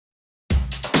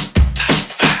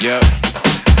Yep.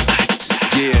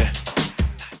 Yeah.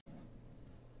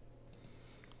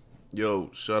 Yo,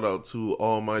 shout out to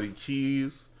Almighty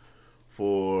Keys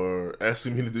for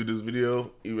asking me to do this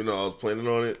video, even though I was planning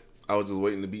on it. I was just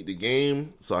waiting to beat the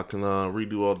game so I can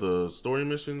redo all the story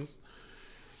missions.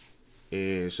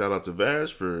 And shout out to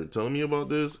Vash for telling me about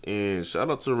this. And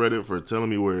shout out to Reddit for telling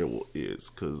me where it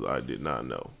is, because I did not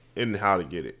know. And how to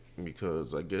get it,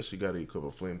 because I guess you got to equip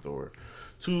a flamethrower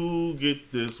to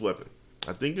get this weapon.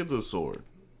 I think it's a sword.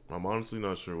 I'm honestly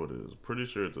not sure what it is. Pretty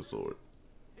sure it's a sword.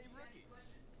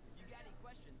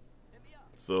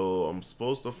 So I'm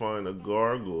supposed to find a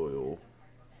gargoyle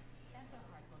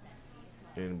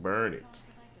and burn it.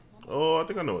 Oh, I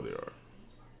think I know where they are.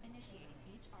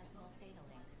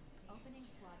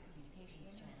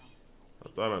 I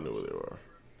thought I knew where they were.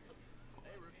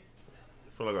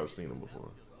 I feel like I've seen them before.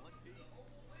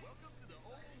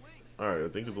 Alright, I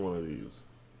think it's one of these.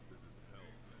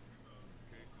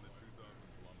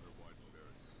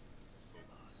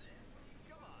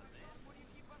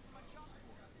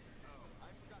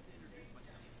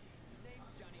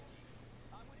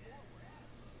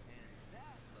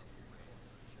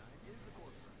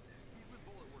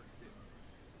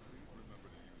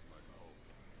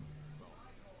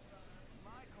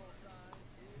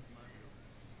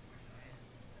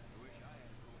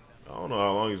 I don't know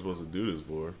how long you're supposed to do this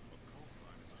for.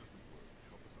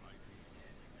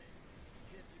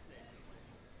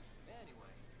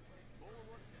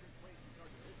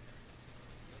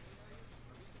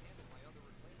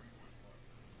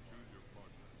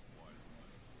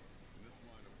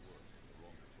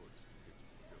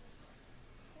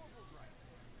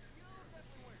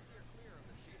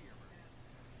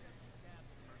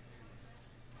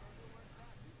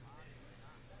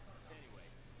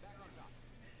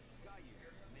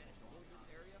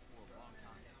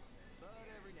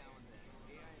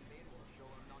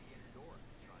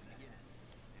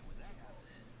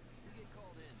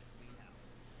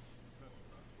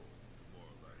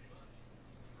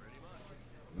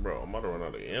 Bro, I'm about to run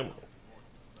out of ammo.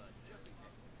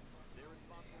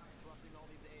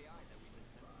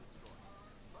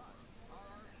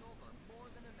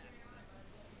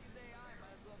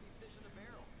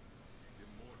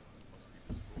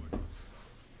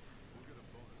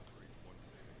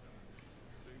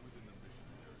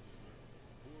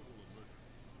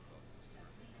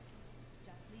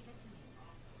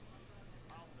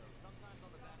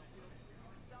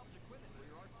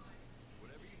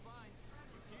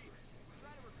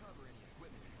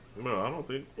 No, I don't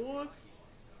think. What?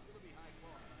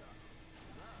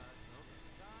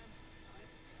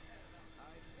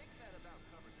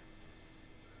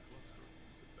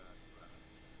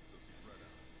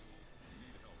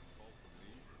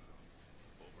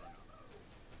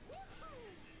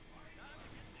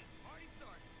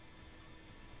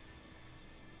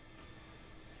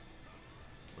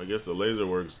 I guess the laser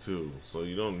works too, so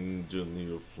you don't just need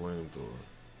a flamethrower.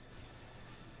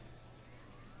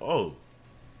 Oh,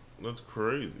 that's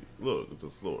crazy. Look, it's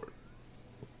a sword.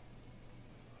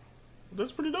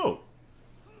 That's pretty dope.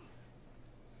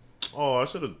 Oh, I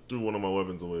should have threw one of my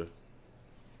weapons away.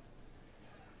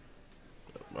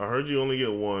 I heard you only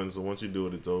get one, so once you do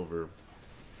it, it's over.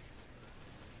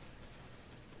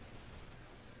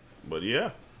 But yeah,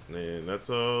 man, that's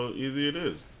how easy it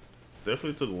is.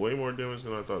 Definitely took way more damage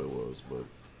than I thought it was,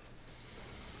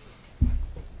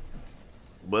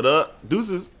 but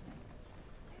deuces.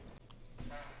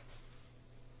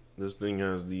 This thing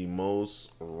has the most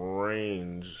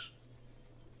range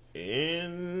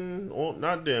in, well,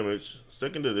 not damage,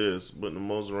 second to this, but the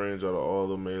most range out of all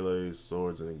the melee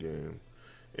swords in the game,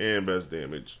 and best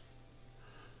damage.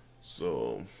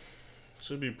 So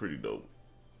should be pretty dope,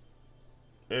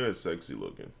 and it's sexy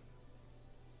looking.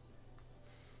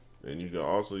 And you can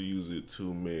also use it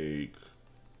to make,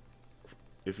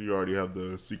 if you already have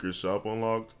the secret shop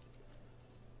unlocked,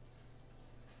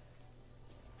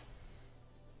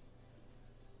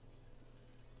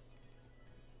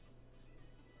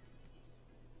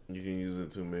 you can use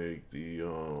it to make the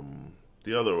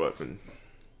other weapon.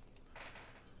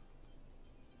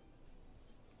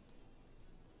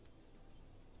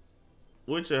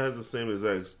 Which it has the same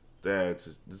exact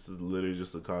stats. This is literally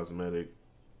just a cosmetic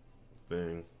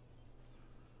thing.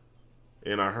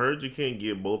 And I heard you can't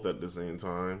get both at the same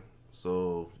time,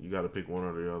 so you got to pick one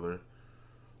or the other.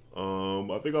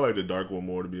 I think I like the dark one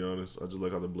more, to be honest. I just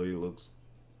like how the blade looks.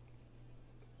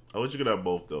 I wish you could have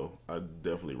both, though. I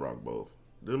definitely rock both.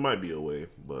 There might be a way,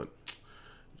 but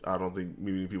I don't think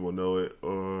many people know it.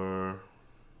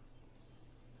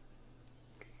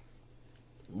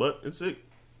 But it's sick.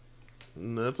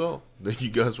 And that's all. Thank you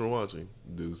guys for watching.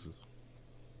 Deuces.